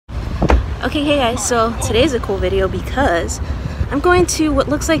Okay, hey guys, so today's a cool video because I'm going to what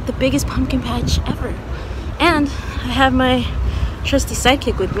looks like the biggest pumpkin patch ever. And I have my trusty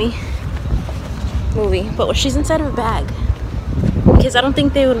sidekick with me, Movie, but she's inside of a bag because I don't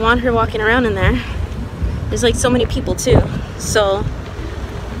think they would want her walking around in there. There's like so many people too. So,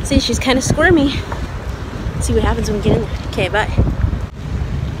 see, she's kind of squirmy. Let's see what happens when we get in there. Okay, bye.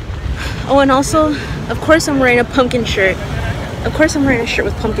 Oh, and also, of course I'm wearing a pumpkin shirt. Of course I'm wearing a shirt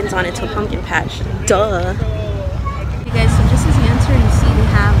with pumpkins on it to a pumpkin patch. Duh. Hey guys, so just as you enter, you see they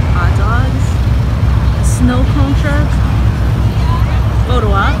have hot dogs, a snow cone truck, photo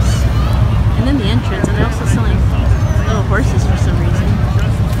ops, and then the entrance. And they're also selling little horses for some reason.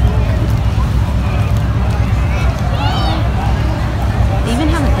 They even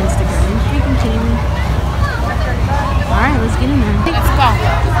have an Instagram. Are you freaking kidding me? Alright, let's get in there. Let's go.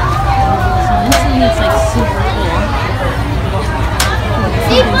 So instantly it's like super cool.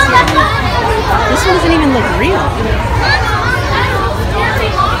 This one doesn't even look real.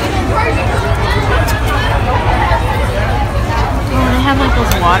 Oh, they have like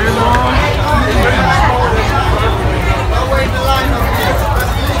those water balls.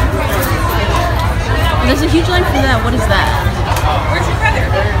 There's a huge line for that. What is that? Where's your brother?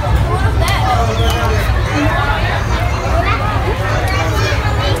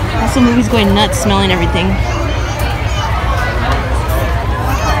 Also, Movie's going nuts smelling everything.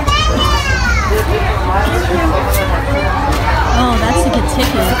 Oh, that's to get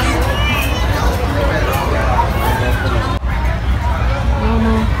tickets.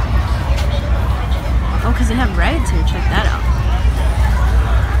 Oh, because they have rides here. Check that out.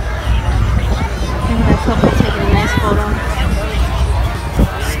 Look at that couple taking a nice photo.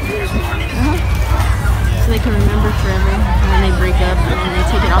 So they can remember forever. And then they break up and then they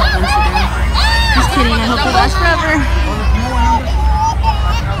take it off Instagram. Just kidding. I hope they last forever.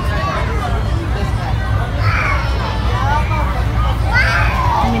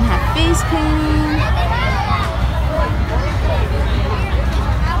 Face painting.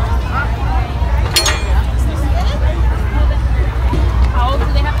 How old do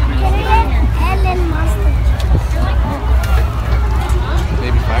they have to be here?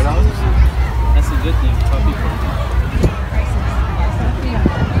 Maybe $5? That's a good thing.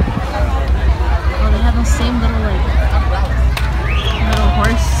 Oh, they have those same little little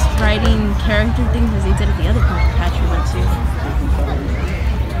horse riding character things as they did at the other pumpkin patch we went to.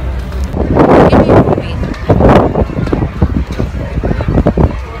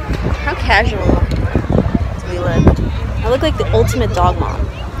 How casual do we live? I look like the ultimate dog mom.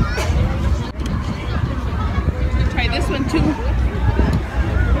 Try this one too.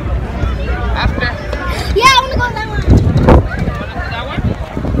 After. Yeah, I want to go on that one. That one?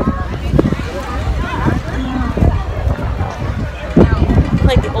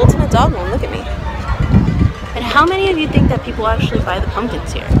 Like the ultimate dog mom, look at me. And how many of you think that people actually buy the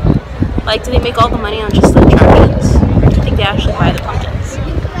pumpkins here? Like, do they make all the money on just the attractions? Or do you think they actually buy the pumpkins?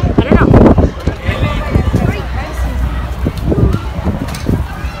 I don't know.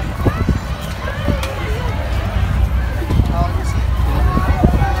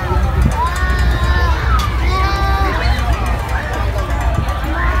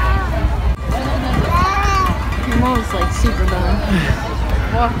 Your is like super dumb.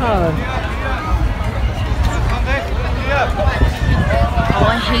 Wow. Oh,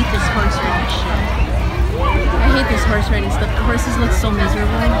 I hate this horse riding shit. I hate this horse riding stuff. The horses look so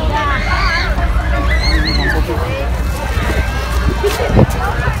miserable.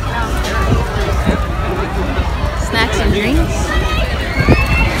 Snacks and drinks.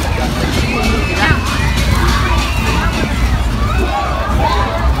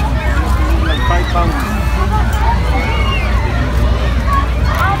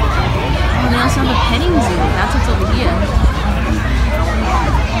 Oh, they also have a petting zoo. That's what's over here.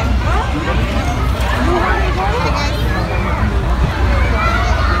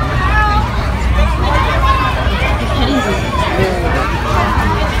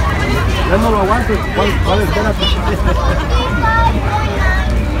 Yo no lo aguanto. ¿Cuál espera?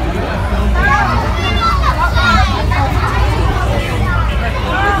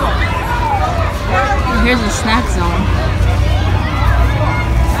 Here's a snack zone.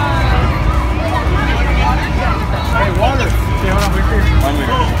 Hey, water.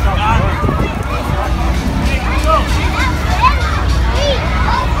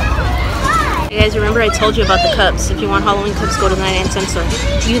 You guys remember I told you about the cups. If you want Halloween cups, go to the 99-cent store.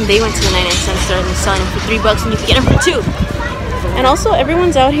 Even they went to the 99-cent store and they're selling them for $3 and you can get them for $2. And also,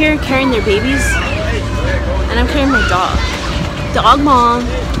 everyone's out here carrying their babies. And I'm carrying my dog. Dog mom.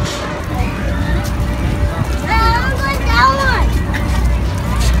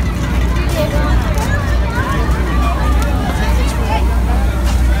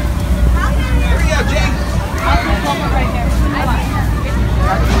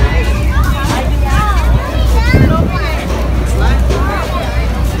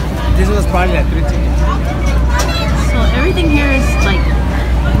 was probably like 3 tickets. So everything here is like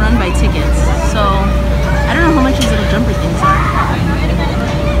run by tickets. So I don't know how much these little jumper things are.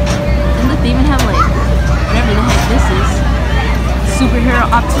 And look, they even have like whatever the heck this is. Superhero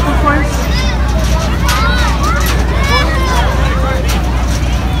obstacle course.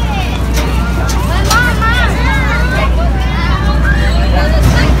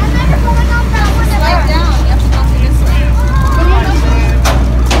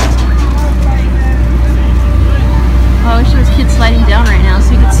 Oh, I wish there was kids sliding down right now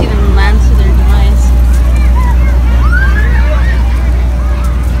so you could see them land to their demise.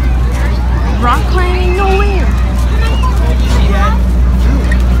 Rock climbing? No way!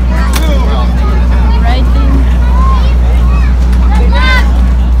 Right thing.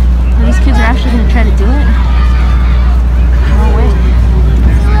 Oh, these kids are actually going to try to do it? No way.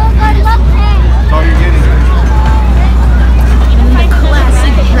 That's all you're getting. And then the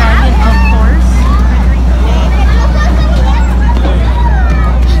classic dragon, of course.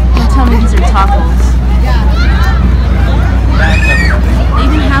 Don't tell me these are tacos. They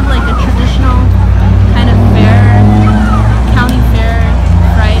even have like a traditional kind of fair, county fair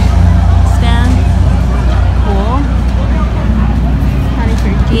fried stand. Cool. County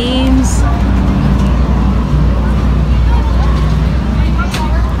fair games.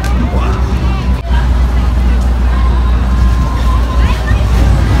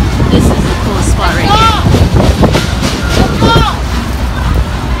 This is the coolest spot right here.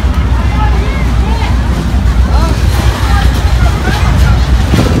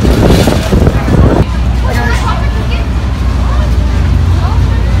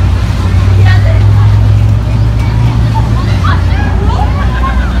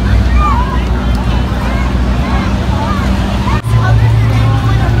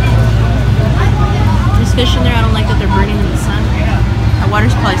 There's fish in there. I don't like that they're burning in the sun. That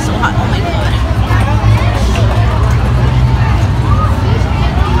water's probably so hot. Oh my god.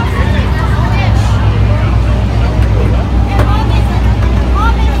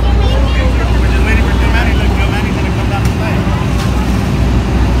 We're just waiting for Giovanni. Look, Giovanni's gonna come down and play.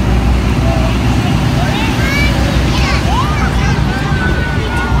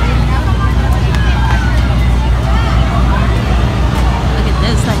 Look at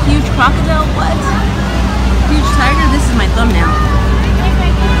this. That huge crocodile. What? Huge tiger. This is my thumbnail.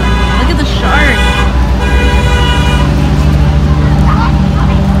 Look at the shark.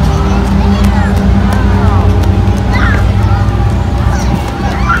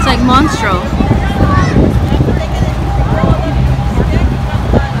 It's like Monstro.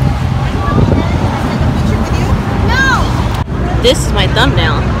 This is my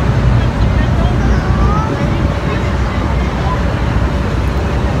thumbnail.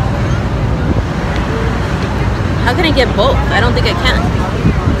 How can I get both? I don't think I can.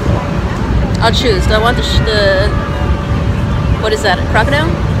 I'll choose. Do I want the what is that? A crocodile?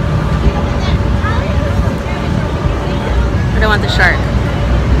 Or do I want the shark?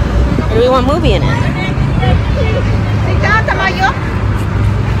 Or do we want movie in it?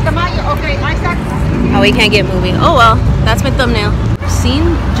 Oh, we can't get movie. Oh well, that's my thumbnail. I've seen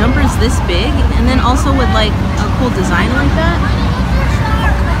jumpers this big, and then also with like a cool design like that.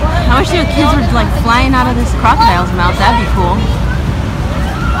 I wish the kids were like flying out of this crocodile's mouth. That'd be cool.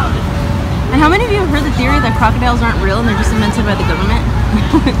 And how many of you have heard the theory that crocodiles aren't real and they're just invented by the government?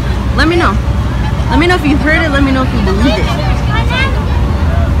 Let me know. Let me know if you've heard it. Let me know if you believe it.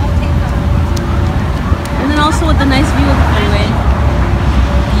 And then also with the nice view of the freeway.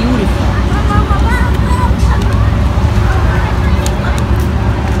 Beautiful.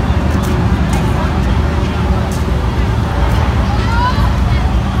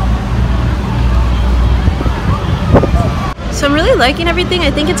 So I'm really liking everything.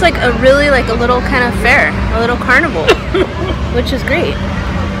 I think it's like a really like a little kind of fair, a little carnival, which is great.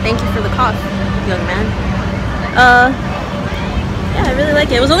 Thank you for the cough, young man. Yeah, I really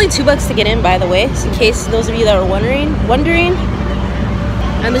like it. It was only $2 to get in, by the way, so in case those of you that were wondering.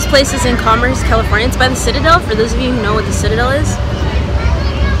 And this place is in Commerce, California. It's by the Citadel, for those of you who know what the Citadel is.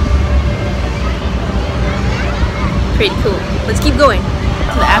 Pretty cool. Let's keep going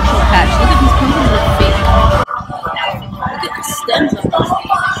to the actual patch. Look at these pumpkins look fake. Look at the stems of those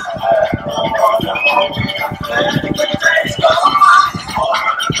things.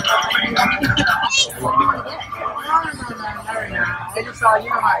 I just saw you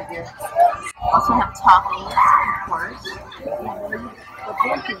know how I did. Also have tacos, of course.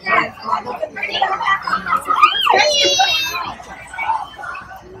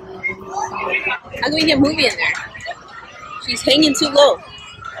 How can we get movie in there? She's hanging too low.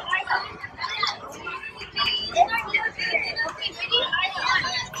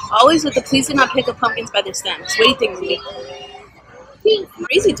 Always with the please do not pick up pumpkins by their stems. What do you think, Ruby? How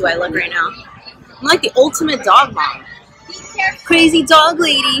crazy do I look right now? I'm like the ultimate dog mom. Crazy dog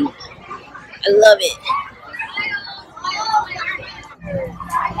lady. I love it.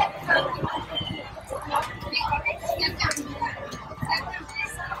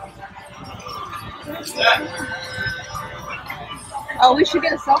 Oh, we should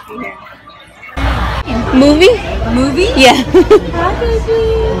get a selfie here. Movie? Movie? Yeah. Hi,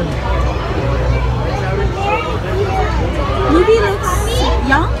 baby. Movie looks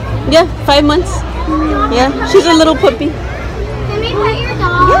young. Yeah, 5 months. Yeah, she's a little puppy. Can we pet your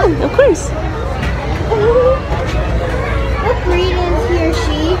dog? Yeah, of course. What breed is he or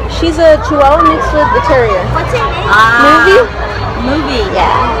she? She's a Chihuahua mixed with a terrier. What's her name? Movie? Movie.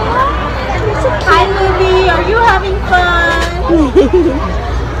 Yeah. Hi, Movie. Are you having fun?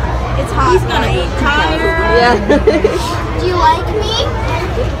 It's hot. He's gonna be tired. Yeah. Do you like me?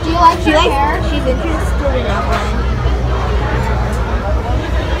 Do you like her hair? She's interested in everyone.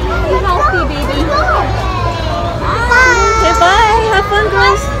 Healthy, baby. Bye. Okay, bye. Have fun,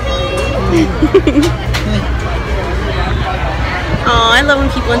 girls. Oh, I love when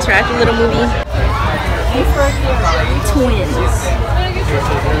people interact with Little Movie. Twins.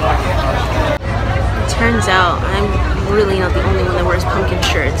 It turns out I'm really not the only one that wears pumpkin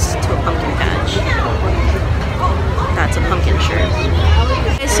shirts to a pumpkin patch. That's a pumpkin shirt.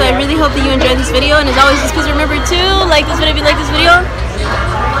 So I really hope that you enjoyed this video, and as always, just please remember to like this video if you like this video.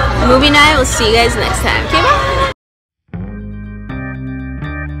 Movie night. We'll see you guys next time. Okay, bye.